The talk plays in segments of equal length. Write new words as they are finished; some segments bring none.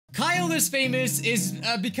Kyle is Famous is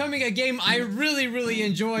becoming a game I really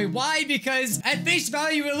enjoy. Why? Because at face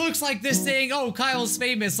value, it looks like this thing, oh, Kyle's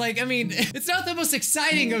Famous. Like, I mean, it's not the most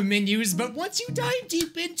exciting of menus, but once you dive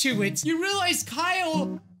deep into it, you realize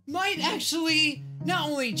Kyle might actually not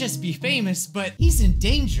only just be famous, but he's in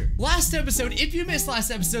danger. Last episode, if you missed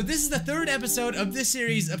last episode, this is the 3rd episode of this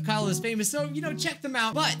series of Kyle is Famous, so, you know, check them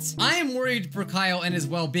out. But I am worried for Kyle and his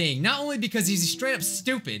well-being, not only because he's straight up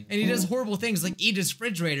stupid and he does horrible things like eat his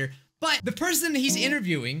refrigerator, but the person he's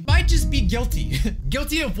interviewing might just be guilty.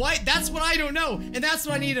 Guilty of what? That's what I don't know, and that's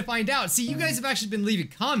what I need to find out. See, you guys have actually been leaving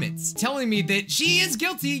comments telling me that she is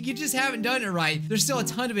guilty, you just haven't done it right. There's still a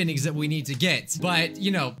ton of endings that we need to get, but, you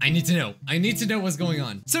know, I need to know. I need to know what's going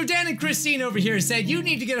on. So Dan and Christine over here said, you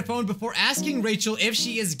need to get a phone before asking Rachel if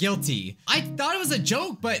she is guilty. I thought it was a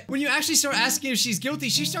joke, but when you actually start asking if she's guilty,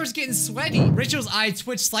 she starts getting sweaty. Rachel's eye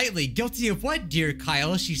twitched slightly. Guilty of what, dear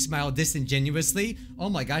Kyle? She smiled disingenuously. Oh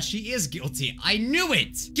my gosh, she is guilty. I knew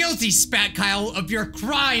it. Guilty, spat Kyle, of your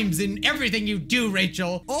crimes and everything you do,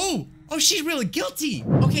 Rachel. Oh, she's really guilty.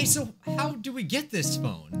 Okay, so how do we get this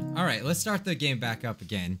phone? All right, let's start the game back up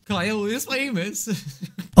again. Kyle is famous.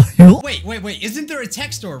 Wait, isn't there a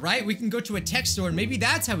tech store, right? We can go to a tech store and maybe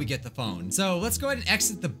that's how we get the phone. So let's go ahead and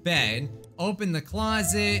exit the bed. Open the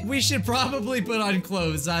closet. We should probably put on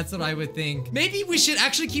clothes. That's what I would think. Maybe we should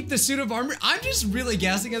actually keep the suit of armor. I'm just really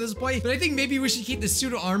guessing at this point, but I think maybe we should keep the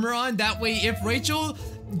suit of armor on. That way, if Rachel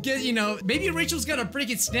you know, maybe Rachel's gonna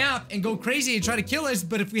freaking snap and go crazy and try to kill us,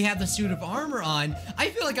 but if we have the suit of armor on, I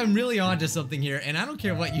feel like I'm really onto something here, and I don't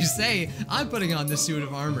care what you say, I'm putting on the suit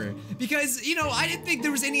of armor. Because, you know, I didn't think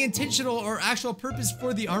there was any intentional or actual purpose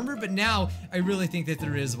for the armor, but now I really think that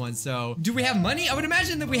there is one. So, do we have money? I would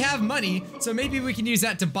imagine that we have money, so maybe we can use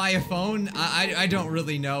that to buy a phone. I don't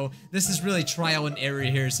really know. This is really trial and error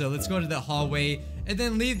here, so let's go to the hallway and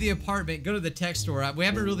then leave the apartment, go to the tech store. We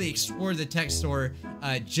haven't really explored the tech store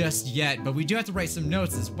just yet, but we do have to write some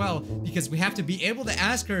notes as well because we have to be able to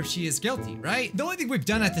ask her if she is guilty, right? The only thing we've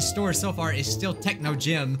done at the store so far is still Techno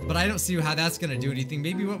Gym, but I don't see how that's gonna do anything.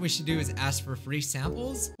 Maybe what we should do is ask for free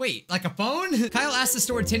samples? Wait, like a phone? Kyle asked the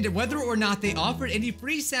store attendant whether or not they offered any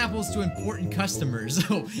free samples to important customers.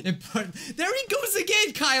 Oh, important. There he goes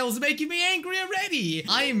again, Kyle's making me angry already.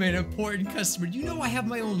 I am an important customer. You know I have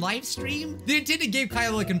my own live stream? The attendant gave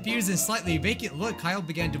Kyle a confused and slightly vacant look. Kyle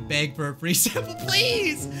began to beg for a free sample.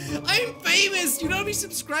 Please! I'm famous! You know how many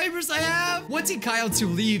subscribers I have? Wanting Kyle to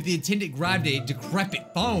leave, the attendant grabbed a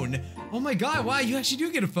decrepit phone. Oh my god, wow, you actually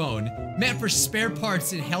do get a phone. Meant for spare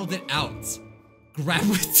parts and held it out. Grab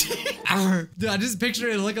with teeth. Dude, I just picture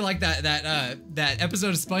it looking like that episode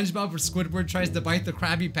of SpongeBob where Squidward tries to bite the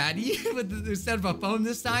Krabby Patty instead of a phone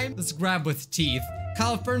this time. Let's grab with teeth.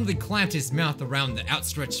 Kyle firmly clamped his mouth around the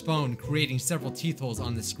outstretched phone, creating several teeth holes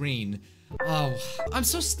on the screen. Oh, I'm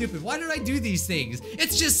so stupid. Why did I do these things?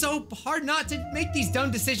 It's just so hard not to make these dumb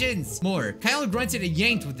decisions. More. Kyle grunted and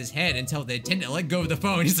yanked with his head until the attendant let go of the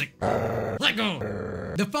phone. He's like, let go.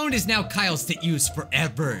 The phone is now Kyle's to use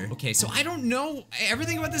forever. Okay, so I don't know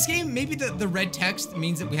everything about this game. Maybe the red text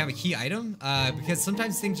means that we have a key item, because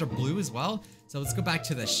sometimes things are blue as well. So let's go back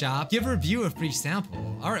to the shop. Give a review a free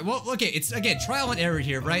sample. All right, well, okay, it's, again, trial and error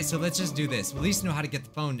here, right? So let's just do this. We at least know how to get the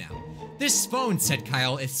phone now. This phone, said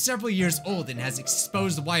Kyle, is several years old and has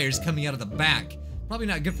exposed wires coming out of the back. Probably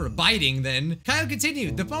not good for biting, then. Kyle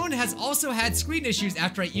continued, the phone has also had screen issues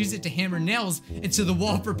after I used it to hammer nails into the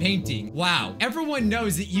wall for painting. Wow, everyone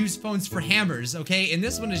knows that you use phones for hammers, okay? And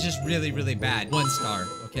this one is just really, really bad. 1 star,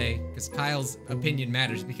 okay? Because Kyle's opinion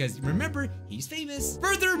matters because, remember, he's famous.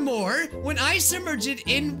 Furthermore, when I submerge it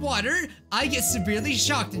in water, I get severely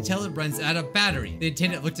shocked until it runs out of battery. The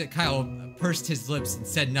attendant looked at Kyle, pursed his lips and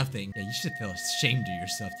said nothing. Yeah, you should feel ashamed of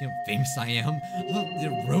yourself. You know how famous I am?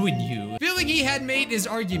 I'll ruin you. Feeling he had made his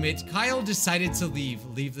argument, Kyle decided to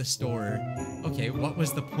leave the store. Okay, what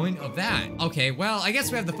was the point of that? Okay, well, I guess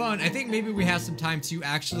we have the phone. I think maybe we have some time to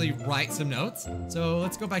actually write some notes. So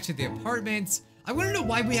let's go back to the apartment. I want to know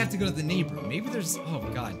why we have to go to the neighbor. Maybe there's, oh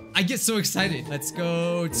god. I get so excited. Let's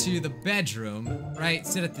go to the bedroom, right?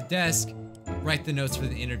 Sit at the desk, write the notes for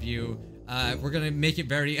the interview. We're gonna make it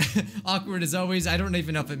very awkward as always. I don't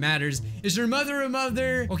even know if it matters. Is your mother a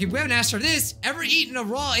mother? Okay, we haven't asked her this. Ever eaten a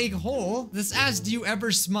raw egg whole? Let's ask, do you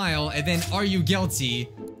ever smile? And then, are you guilty?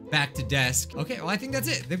 Back to desk. Okay, well, I think that's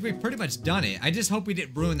it. I think we've pretty much done it. I just hope we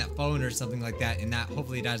didn't ruin that phone or something like that, and that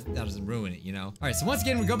hopefully that doesn't ruin it, you know? All right, so once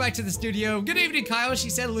again, we go back to the studio. Good evening, Kyle, she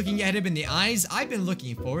said, looking at him in the eyes. I've been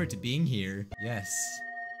looking forward to being here. Yes.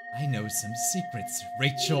 I know some secrets,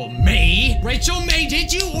 Rachel May. Rachel May,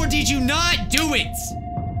 did you or did you not do it?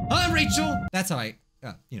 Huh, Rachel? That's all right.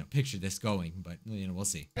 picture this going, but we'll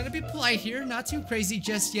see. Gotta be polite here, not too crazy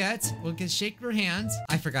just yet. We'll shake her hands.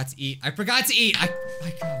 I forgot to eat. Oh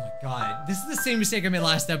my god. This is the same mistake I made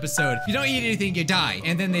last episode. If you don't eat anything, you die.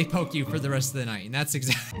 And then they poke you for the rest of the night. And that's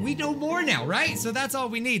exactly, we know more now, right? So that's all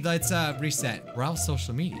we need. Let's reset. Browse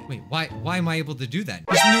social media. Wait, why am I able to do that?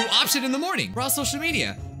 There's a new option in the morning. Browse social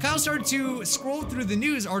media. Kyle started to scroll through the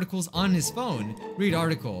news articles on his phone. Read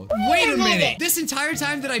article. Wait a minute. This entire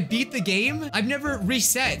time that I beat the game, I've never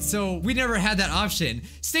reset, so we never had that option.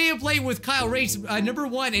 Stay up late with Kyle rates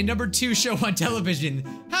 #1 and #2 show on television.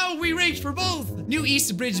 How we ranked for both. New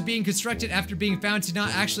East Bridge being constructed after being found to not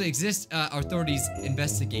actually exist. Authorities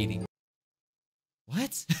investigating.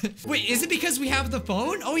 What? Wait, is it because we have the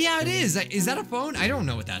phone? Oh yeah, it is. Is that a phone? I don't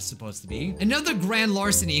know what that's supposed to be. Another grand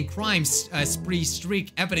larceny and crime spree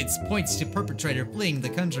streak evidence points to perpetrator fleeing the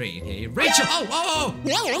country. Okay, Rachel,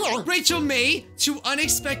 Rachel May to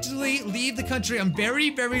unexpectedly leave the country on very,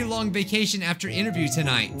 very long vacation after interview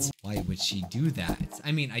tonight. Why would she do that?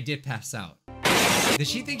 I mean, I did pass out. Does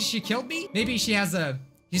she think she killed me? Maybe she has a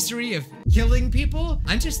history of killing people?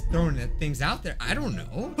 I'm just throwing things out there. I don't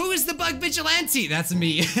know. Who is the bug vigilante? That's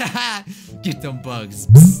me. Get them bugs.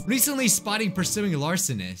 Recently spotting pursuing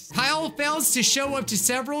larcenist. Kyle fails to show up to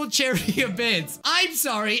several charity events. I'm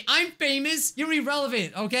sorry. I'm famous. You're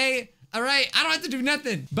irrelevant, okay? All right, I don't have to do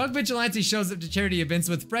nothing. Bug vigilante shows up to charity events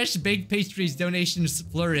with fresh baked pastries. Donations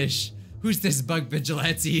flourish. Who's this bug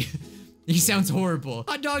vigilante? He sounds horrible.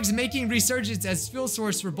 Hot dogs making resurgence as fuel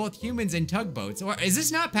source for both humans and tugboats. Or is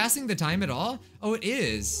this not passing the time at all? Oh, it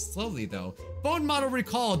is. Slowly, though. Phone model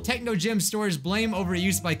recalled. Techno gym stores blame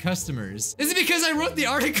overuse by customers. Is it because I wrote the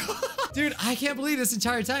article? Dude, I can't believe this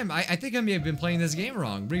entire time. I think I may have been playing this game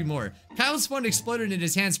wrong. Read more. Kyle's phone exploded in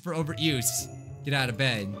his hands for overuse. Get out of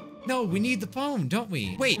bed. No, we need the phone, don't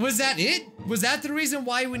we? Wait, was that it? Was that the reason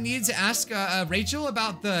why we needed to ask Rachel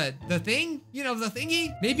about the thing? You know, the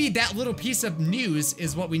thingy? Maybe that little piece of news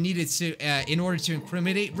is what we needed to, in order to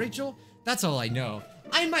incriminate Rachel? That's all I know.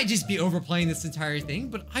 I might just be overplaying this entire thing,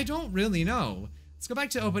 but I don't really know. Let's go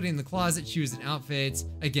back to opening the closet, choose an outfit.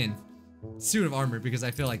 Again, suit of armor, because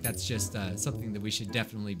I feel like that's just something that we should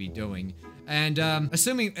definitely be doing. And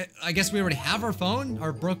assuming, I guess we already have our phone,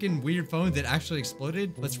 our broken, weird phone that actually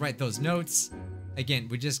exploded. Let's write those notes. Again,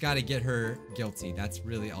 we just gotta get her guilty. That's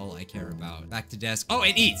really all I care about. Back to desk. Oh,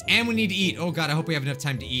 it eats, and we need to eat. Oh God, I hope we have enough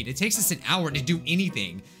time to eat. It takes us an hour to do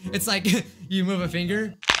anything. It's like, you move a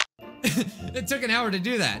finger. It took an hour to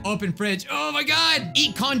do that. Open fridge. Oh my God.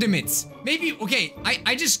 Eat condiments. Maybe, okay,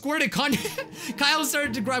 I just squirted Kyle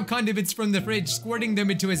started to grab condiments from the fridge, squirting them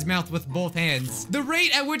into his mouth with both hands. The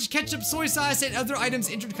rate at which ketchup, soy sauce, and other items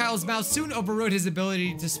entered Kyle's mouth soon overrode his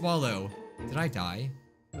ability to swallow. Did I die?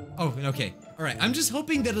 Oh, okay. All right, I'm just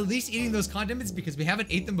hoping that at least eating those condiments, because we haven't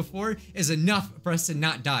ate them before, is enough for us to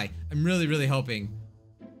not die. I'm really, really hoping.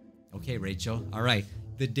 Okay, Rachel. All right.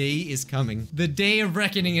 The day is coming. The day of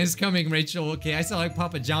reckoning is coming, Rachel. Okay, I sound like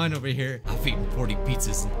Papa John over here. I've eaten 40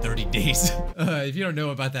 pizzas in 30 days. If you don't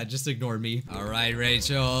know about that, just ignore me. All right,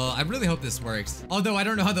 Rachel. I really hope this works. Although I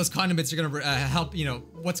don't know how those condiments are gonna help,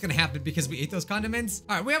 what's gonna happen because we ate those condiments.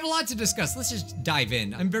 All right, we have a lot to discuss. Let's just dive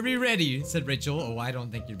in. I'm very ready, said Rachel. Oh, I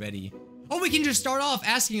don't think you're ready. Oh, we can just start off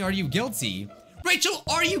asking, are you guilty? Rachel,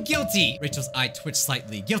 are you guilty? Rachel's eye twitched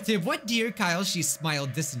slightly. Guilty of what, dear Kyle? She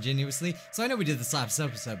smiled disingenuously. So I know we did this last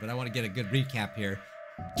episode, but I want to get a good recap here.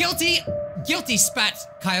 Guilty, spat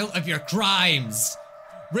Kyle, of your crimes.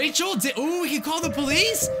 Rachel did, ooh, we can call the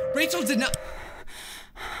police? Rachel did not.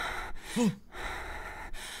 Oh.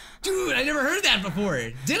 Dude, I never heard that before.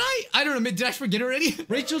 Did I? I don't know, did I forget already?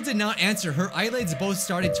 Rachel did not answer. Her eyelids both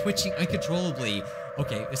started twitching uncontrollably.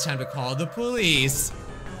 Okay, it's time to call the police.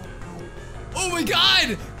 Oh my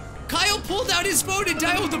God! Kyle pulled out his phone and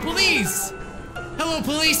dialed the police! Hello,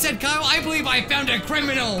 police, said Kyle. I believe I found a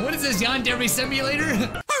criminal. What is this, Yandere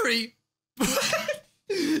simulator? Hurry!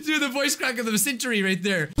 Dude, the voice crack of the century right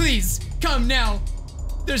there. Please, come now.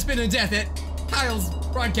 There's been a death at Kyle's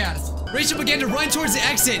broadcast. Rachel began to run towards the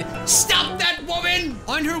exit. Stop that woman!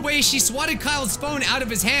 On her way, she swatted Kyle's phone out of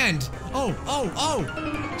his hand. Oh.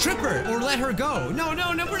 Trip her or let her go. No, we're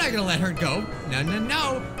not gonna let her go.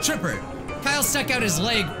 No. Trip her. Kyle stuck out his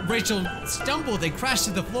leg. Rachel stumbled and crashed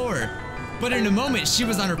to the floor. But in a moment, she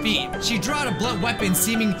was on her feet. She drew out a blunt weapon,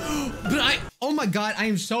 seeming, oh my God, I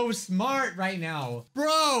am so smart right now.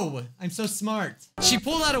 Bro, I'm so smart. She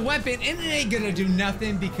pulled out a weapon and it ain't gonna do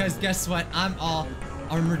nothing because guess what? I'm all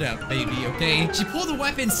armored up, baby, okay? She pulled the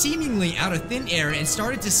weapon seemingly out of thin air and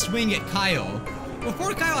started to swing at Kyle.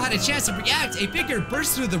 Before Kyle had a chance to react, a figure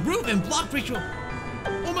burst through the roof and blocked Rachel.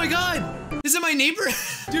 Oh my God. Is it my neighbor?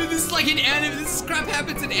 Dude, this is like an anime. This crap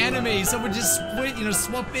happens in anime. Someone just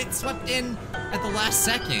swept in at the last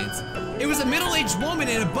second. It was a middle-aged woman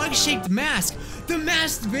in a bug-shaped mask.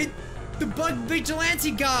 The bug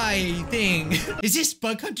vigilante guy thing. Is this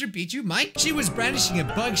Bug Hunter Bijuu, Mike? She was brandishing a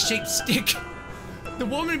bug-shaped stick. The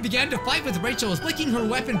woman began to fight with Rachel, flicking her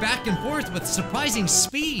weapon back and forth with surprising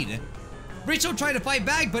speed. Rachel tried to fight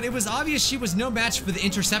back, but it was obvious she was no match for the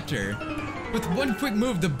interceptor. With one quick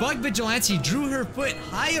move, the bug vigilante drew her foot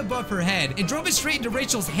high above her head and drove it straight into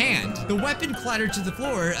Rachel's hand. The weapon clattered to the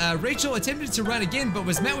floor. Rachel attempted to run again, but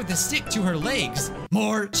was met with a stick to her legs.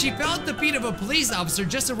 More. She fell at the feet of a police officer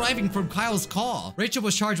just arriving from Kyle's call. Rachel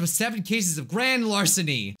was charged with 7 cases of grand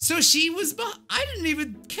larceny. So she was, I didn't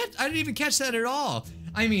even catch that at all.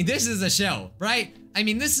 I mean, this is a show, right? I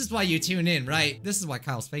mean, this is why you tune in, right? This is why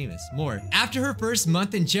Kyle's famous. More. After her first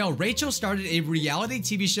month in jail, Rachel started a reality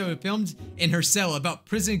TV show filmed in her cell about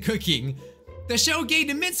prison cooking. The show gained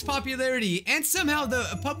immense popularity, and somehow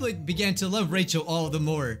the public began to love Rachel all the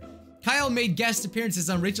more. Kyle made guest appearances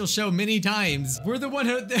on Rachel's show many times. We're the one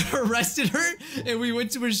who arrested her, and we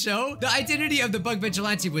went to her show. The identity of the bug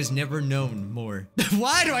vigilante was never known. More.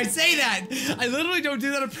 Why do I say that? I literally don't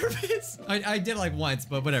do that on purpose. I did like once,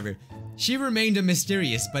 but whatever. She remained a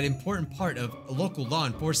mysterious but important part of local law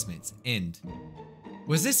enforcement. End.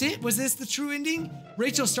 Was this it? Was this the true ending?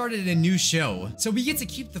 Rachel started a new show, so we get to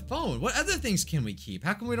keep the phone. What other things can we keep?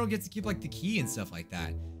 How come we don't get to keep like the key and stuff like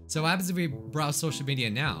that? So what happens if we browse social media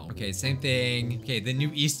now? Okay, same thing. Okay, the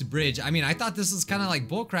new East Bridge. I mean, I thought this was kind of like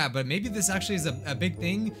bullcrap, but maybe this actually is a big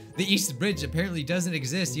thing. The East Bridge apparently doesn't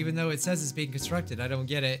exist, even though it says it's being constructed. I don't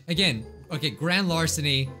get it. Again, okay, grand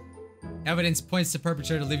larceny. Evidence points to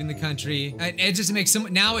perpetrator leaving the country. It just makes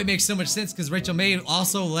now it makes so much sense because Rachel May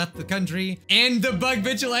also left the country, and the bug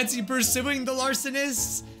vigilante pursuing the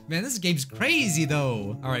larcenists. Man, this game's crazy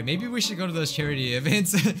though. All right, maybe we should go to those charity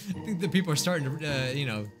events. I think the people are starting to, you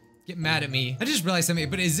know, get mad at me. I just realized something,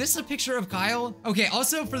 but is this a picture of Kyle? Okay,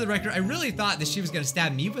 also for the record, I really thought that she was gonna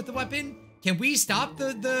stab me with the weapon. Can we stop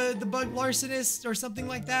the bug larcenist or something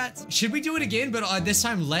like that? Should we do it again, but this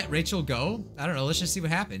time let Rachel go? I don't know, let's just see what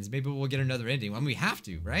happens. Maybe we'll get another ending. I mean, we have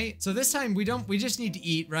to, right? So this time we just need to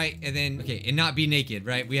eat, right? And then, okay, and not be naked,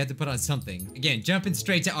 right? We have to put on something. Again, jumping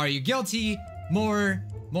straight to, are you guilty? More,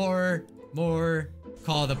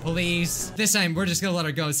 call the police. This time we're just gonna let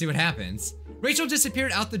her go and see what happens. Rachel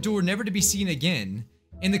disappeared out the door, never to be seen again.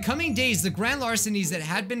 In the coming days, the grand larcenies that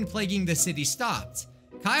had been plaguing the city stopped.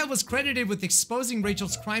 Kyle was credited with exposing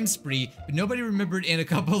Rachel's crime spree, but nobody remembered in a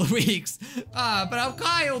couple of weeks. But I'm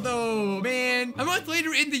Kyle though, man. A month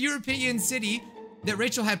later in the European city that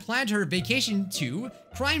Rachel had planned her vacation to,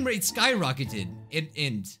 crime rate skyrocketed.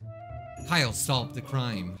 And Kyle solved the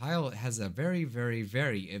crime. Kyle has a very, very,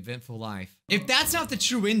 very eventful life. If that's not the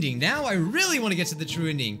true ending, now I really want to get to the true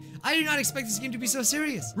ending. I do not expect this game to be so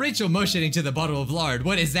serious. Rachel motioning to the bottle of lard.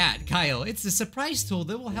 What is that, Kyle? It's a surprise tool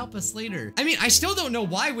that will help us later. I mean, I still don't know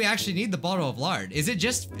why we actually need the bottle of lard. Is it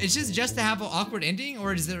just to have an awkward ending,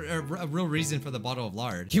 or is there a real reason for the bottle of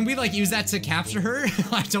lard? Can we like use that to capture her?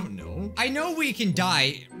 I don't know. I know we can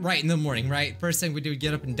die right in the morning, right? First thing we do,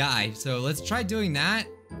 get up and die. So let's try doing that.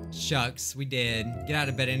 Shucks, we did. Get out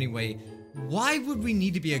of bed anyway. Why would we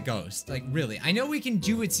need to be a ghost? Like, really? I know we can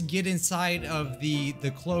do it to get inside of the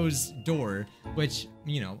closed door, which,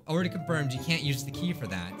 you know, already confirmed you can't use the key for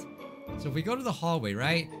that. So if we go to the hallway,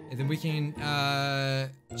 right? And then we can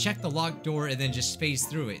check the locked door and then just phase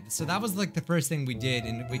through it. So that was like the first thing we did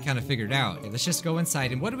and we kind of figured out. Okay, let's just go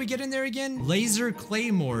inside. And what do we get in there again? Laser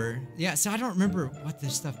claymore. Yeah, so I don't remember what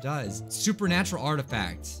this stuff does. Supernatural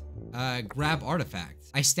artifact. Grab artifact.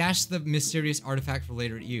 I stashed the mysterious artifact for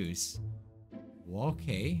later use. Well,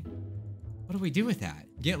 okay. What do we do with that?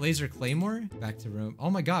 Get laser claymore? Back to room. Oh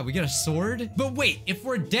my god, we get a sword? But wait, if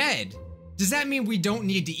we're dead, does that mean we don't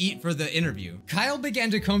need to eat for the interview? Kyle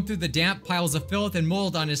began to comb through the damp piles of filth and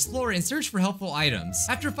mold on his floor in search for helpful items.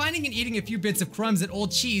 After finding and eating a few bits of crumbs and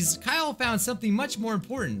old cheese, Kyle found something much more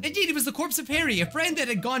important. Indeed, it was the corpse of Harry, a friend that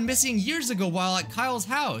had gone missing years ago while at Kyle's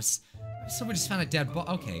house. Somebody just found a dead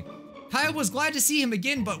body. Okay. Kyle was glad to see him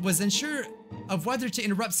again, but was unsure of whether to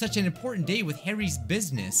interrupt such an important day with Harry's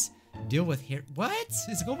business. Deal with Harry. What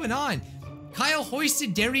is going on? Kyle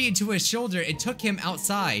hoisted Derry into his shoulder and took him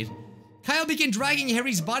outside. Kyle began dragging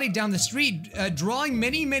Harry's body down the street, drawing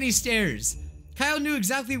many, many stairs. Kyle knew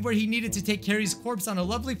exactly where he needed to take Harry's corpse on a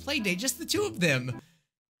lovely play date, just the two of them.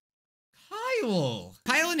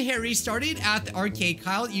 Kyle and Harry started at the arcade.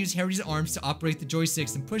 Kyle used Harry's arms to operate the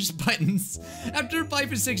joysticks and push buttons. After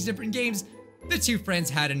 5 or 6 different games, the two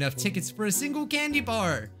friends had enough tickets for a single candy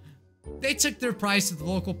bar. They took their prize to the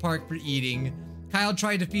local park for eating. Kyle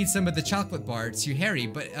tried to feed some of the chocolate bar to Harry,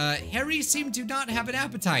 but Harry seemed to not have an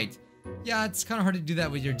appetite. Yeah, it's kind of hard to do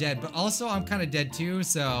that when you're dead, but also I'm kind of dead too,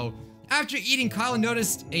 so... After eating, Kyle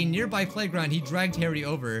noticed a nearby playground. He dragged Harry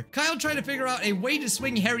over. Kyle tried to figure out a way to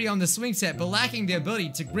swing Harry on the swing set, but lacking the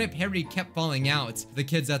ability to grip, Harry kept falling out. The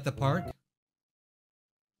kids at the park.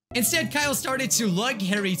 Instead, Kyle started to lug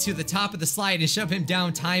Harry to the top of the slide and shove him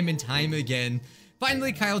down time and time again.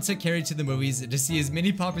 Finally, Kyle took Harry to the movies to see as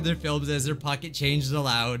many popular films as their pocket change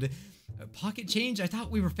allowed. Pocket change? I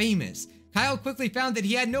thought we were famous. Kyle quickly found that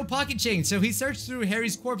he had no pocket change, so he searched through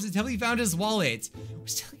Harry's corpse until he found his wallet. We're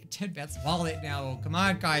stealing a 10-Beth's wallet now. Come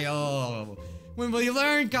on, Kyle. When will you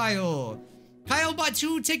learn, Kyle? Kyle bought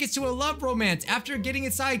 2 tickets to a love romance. After getting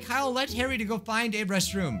inside, Kyle led Harry to go find a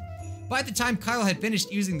restroom. By the time Kyle had finished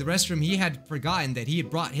using the restroom, he had forgotten that he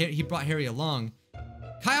brought Harry along.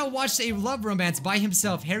 Kyle watched a love romance by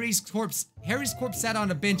himself. Harry's corpse sat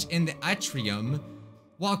on a bench in the atrium.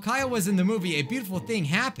 While Kyle was in the movie, a beautiful thing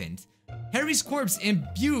happened. Harry's corpse,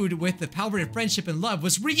 imbued with the power of friendship and love,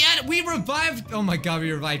 was we revived. Oh my god,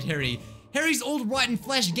 we revived Harry. Harry's old rotten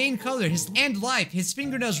flesh gained color and life. His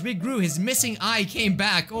fingernails regrew. His missing eye came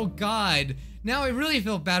back. Oh god. Now I really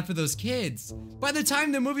feel bad for those kids. By the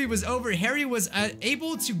time the movie was over, Harry was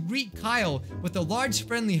able to greet Kyle with a large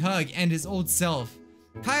friendly hug and his old self.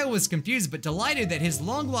 Kyle was confused but delighted that his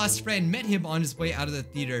long-lost friend met him on his way out of the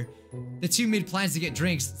theater. The two made plans to get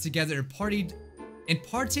drinks together and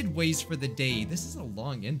parted ways for the day. This is a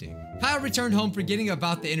long ending. Kyle returned home forgetting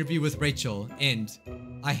about the interview with Rachel, and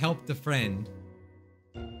I helped a friend.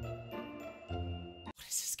 What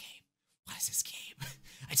is this game? What is this game?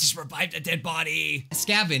 I just revived a dead body.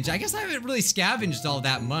 Scavenge. I guess I haven't really scavenged all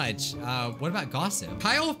that much. What about gossip?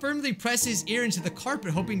 Kyle firmly pressed his ear into the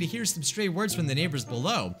carpet, hoping to hear some stray words from the neighbors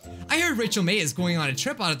below. I heard Rachel May is going on a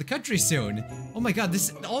trip out of the country soon. Oh my god,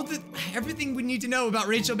 everything we need to know about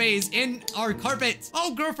Rachel May is in our carpet.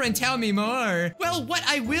 Oh, girlfriend, tell me more. Well, what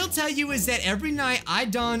I will tell you is that every night I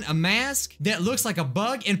don a mask that looks like a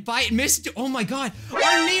bug and fight Mr. Oh my god,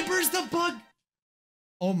 our neighbor's the bug.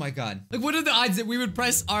 Oh my god. Like, what are the odds that we would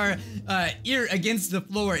press our ear against the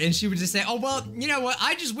floor and she would just say, oh, well, you know what?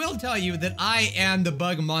 I just will tell you that I am the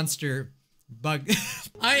bug monster.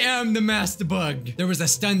 I am the masked bug. There was a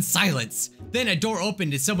stunned silence. Then a door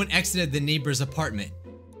opened and someone exited the neighbor's apartment.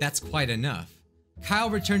 That's quite enough.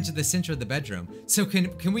 Kyle returned to the center of the bedroom. So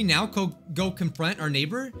can we now go confront our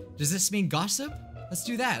neighbor? Does this mean gossip? Let's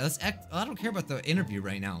do that. I don't care about the interview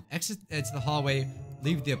right now. Exit to the hallway,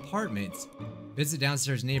 leave the apartment. Visit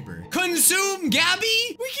downstairs neighbor. Consume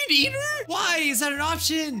Gabby? We can eat her? Why? Is that an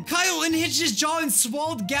option? Kyle unhinged his jaw and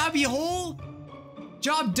swallowed Gabby whole?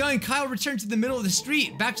 Job done. Kyle returned to the middle of the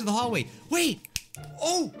street, back to the hallway. Wait.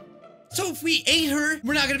 Oh. So if we ate her,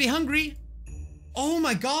 we're not gonna be hungry. Oh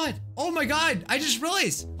my god. Oh my god. I just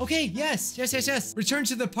realized. Okay, yes. Return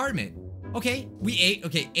to the apartment. Okay, we ate.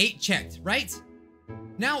 Okay, 8 checked, right?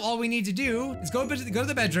 Now all we need to do is go to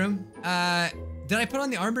the bedroom. Did I put on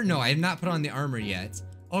the armor? No, I have not put on the armor yet.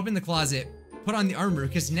 Open the closet, put on the armor,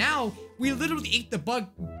 because now we literally ate the bug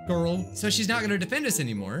girl, so she's not gonna defend us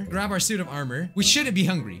anymore. Grab our suit of armor. We shouldn't be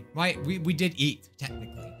hungry, right? We did eat,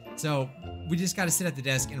 technically. So we just gotta sit at the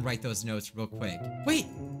desk and write those notes real quick. Wait,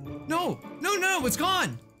 no, it's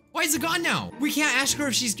gone. Why is it gone now? We can't ask her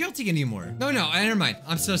if she's guilty anymore. No, never mind.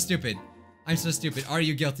 I'm so stupid. Are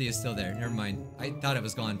you guilty is still there. Never mind. I thought it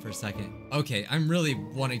was gone for a second. Okay, I'm really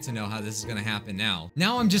wanting to know how this is gonna happen now.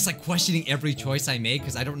 Now I'm just like questioning every choice I make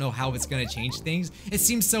because I don't know how it's gonna change things. It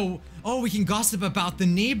seems so, oh, we can gossip about the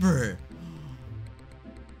neighbor.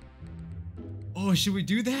 Oh, should we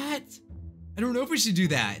do that? I don't know if we should do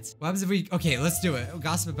that. What happens if we, okay, let's do it.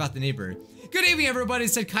 Gossip about the neighbor. Good evening, everybody,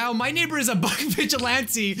 said Kyle. My neighbor is a bug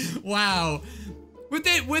vigilante. Wow.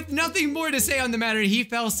 With nothing more to say on the matter, he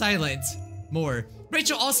fell silent. More.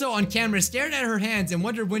 Rachel, also on camera, stared at her hands and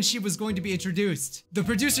wondered when she was going to be introduced. The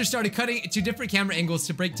producer started cutting to different camera angles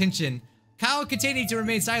to break tension. Kyle continued to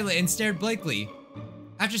remain silent and stared blankly.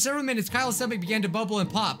 After several minutes, Kyle's stomach began to bubble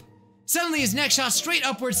and pop. Suddenly, his neck shot straight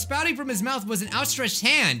upwards. Spouting from his mouth was an outstretched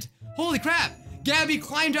hand. Holy crap! Gabby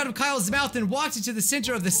climbed out of Kyle's mouth and walked into the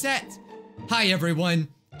center of the set. Hi, everyone,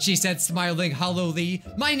 she said, smiling hollowly.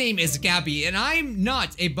 My name is Gabby, and I'm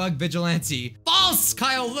not a bug vigilante. False!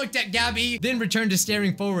 Kyle looked at Gabby, then returned to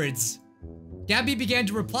staring forwards. Gabby began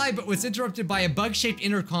to reply, but was interrupted by a bug-shaped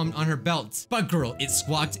intercom on her belt. Bug girl, it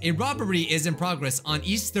squawked. A robbery is in progress on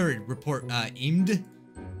East 3rd, report, aimed.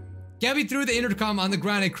 Gabby threw the intercom on the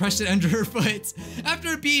ground and crushed it under her foot.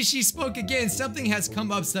 After a beat, she spoke again. Something has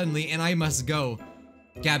come up suddenly, and I must go.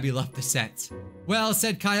 Gabby left the set. Well,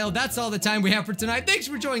 said Kyle, that's all the time we have for tonight. Thanks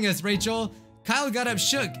for joining us, Rachel. Kyle got up,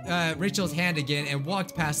 shook Rachel's hand again, and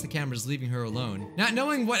walked past the cameras, leaving her alone. Not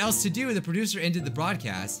knowing what else to do, the producer ended the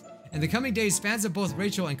broadcast. In the coming days, fans of both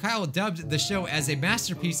Rachel and Kyle dubbed the show as a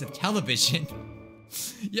masterpiece of television.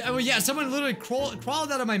 Yeah, well, yeah, someone literally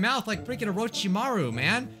crawled out of my mouth like freaking Orochimaru,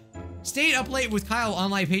 man. Staying up late with Kyle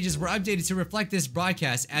online pages were updated to reflect this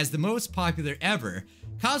broadcast as the most popular ever.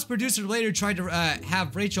 Kyle's producer later tried to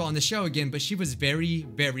have Rachel on the show again, but she was very,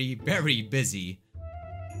 very, very busy.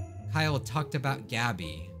 Kyle talked about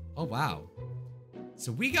Gabby. Oh, wow.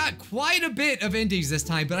 So we got quite a bit of endings this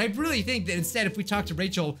time, but I really think that instead, if we talk to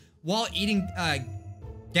Rachel while eating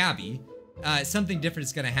Gabby, something different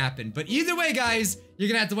is gonna happen. But either way, guys, you're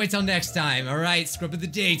gonna have to wait till next time. All right, Scrub of the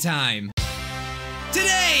Day time.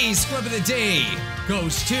 Today's Scrub of the Day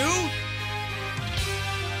goes to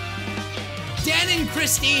Dan and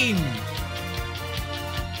Christine.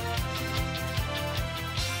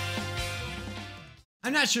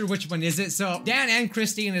 I'm not sure which one is it, so Dan and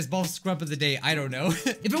Christine is both Scrub of the Day. I don't know.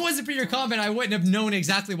 If it wasn't for your comment, I wouldn't have known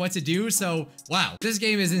exactly what to do, so wow. This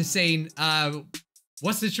game is insane.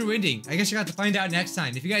 What's the true ending? I guess you have to find out next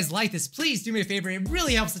time. If you guys like this, please do me a favor. It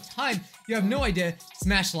really helps a ton. You have no idea.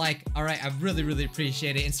 Smash like. All right, I really, really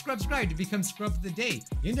appreciate it. And subscribe to become Scrub of the Day.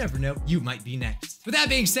 You never know. You might be next. With that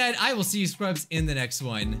being said, I will see you Scrubs in the next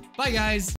one. Bye, guys.